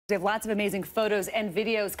We have lots of amazing photos and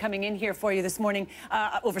videos coming in here for you this morning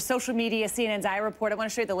over social media, CNN's iReport. I want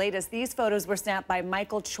to show you the latest. These photos were snapped by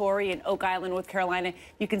Michael Chory in Oak Island, North Carolina.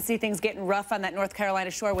 You can see things getting rough on that North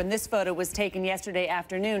Carolina shore when this photo was taken yesterday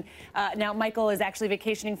afternoon. Now, Michael is actually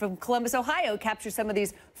vacationing from Columbus, Ohio, captured some of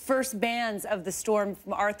these first bands of the storm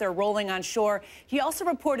from Arthur rolling on shore. He also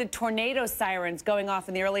reported tornado sirens going off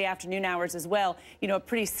in the early afternoon hours as well. You know, a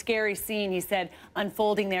pretty scary scene, he said,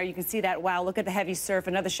 unfolding there. You can see that. Wow, look at the heavy surf.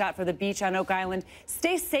 Another shot for the beach on Oak Island.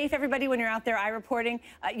 Stay safe, everybody, when you're out there iReporting.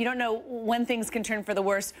 You don't know when things can turn for the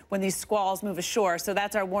worse when these squalls move ashore, so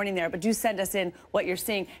that's our warning there. But do send us in what you're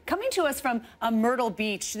seeing. Coming to us from Myrtle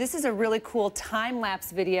Beach, this is a really cool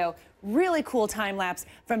time-lapse video. Really cool time-lapse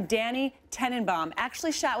from Danny Tenenbaum,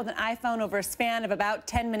 actually shot with an iPhone over a span of about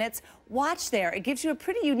 10 minutes. Watch there. It gives you a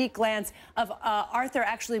pretty unique glance of Arthur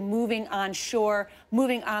actually moving on shore,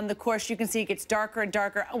 moving on the course. You can see it gets darker and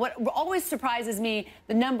darker. What always surprises me,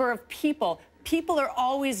 the number of people. People are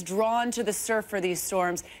always drawn to the surf for these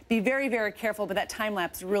storms. Be very, very careful, but that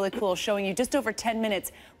time-lapse is really cool, showing you just over 10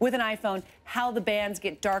 minutes with an iPhone how the bands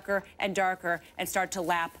get darker and darker and start to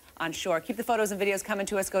lap on shore. Keep the photos and videos coming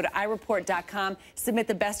to us. Go to iReport.com, submit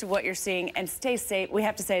the best of what you're seeing, and stay safe. We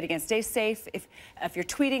have to say it again. Stay safe. If you're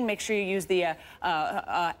tweeting, make sure you use the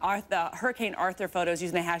Hurricane Arthur photos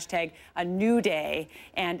using the hashtag #NewDay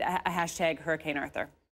and a hashtag Hurricane Arthur.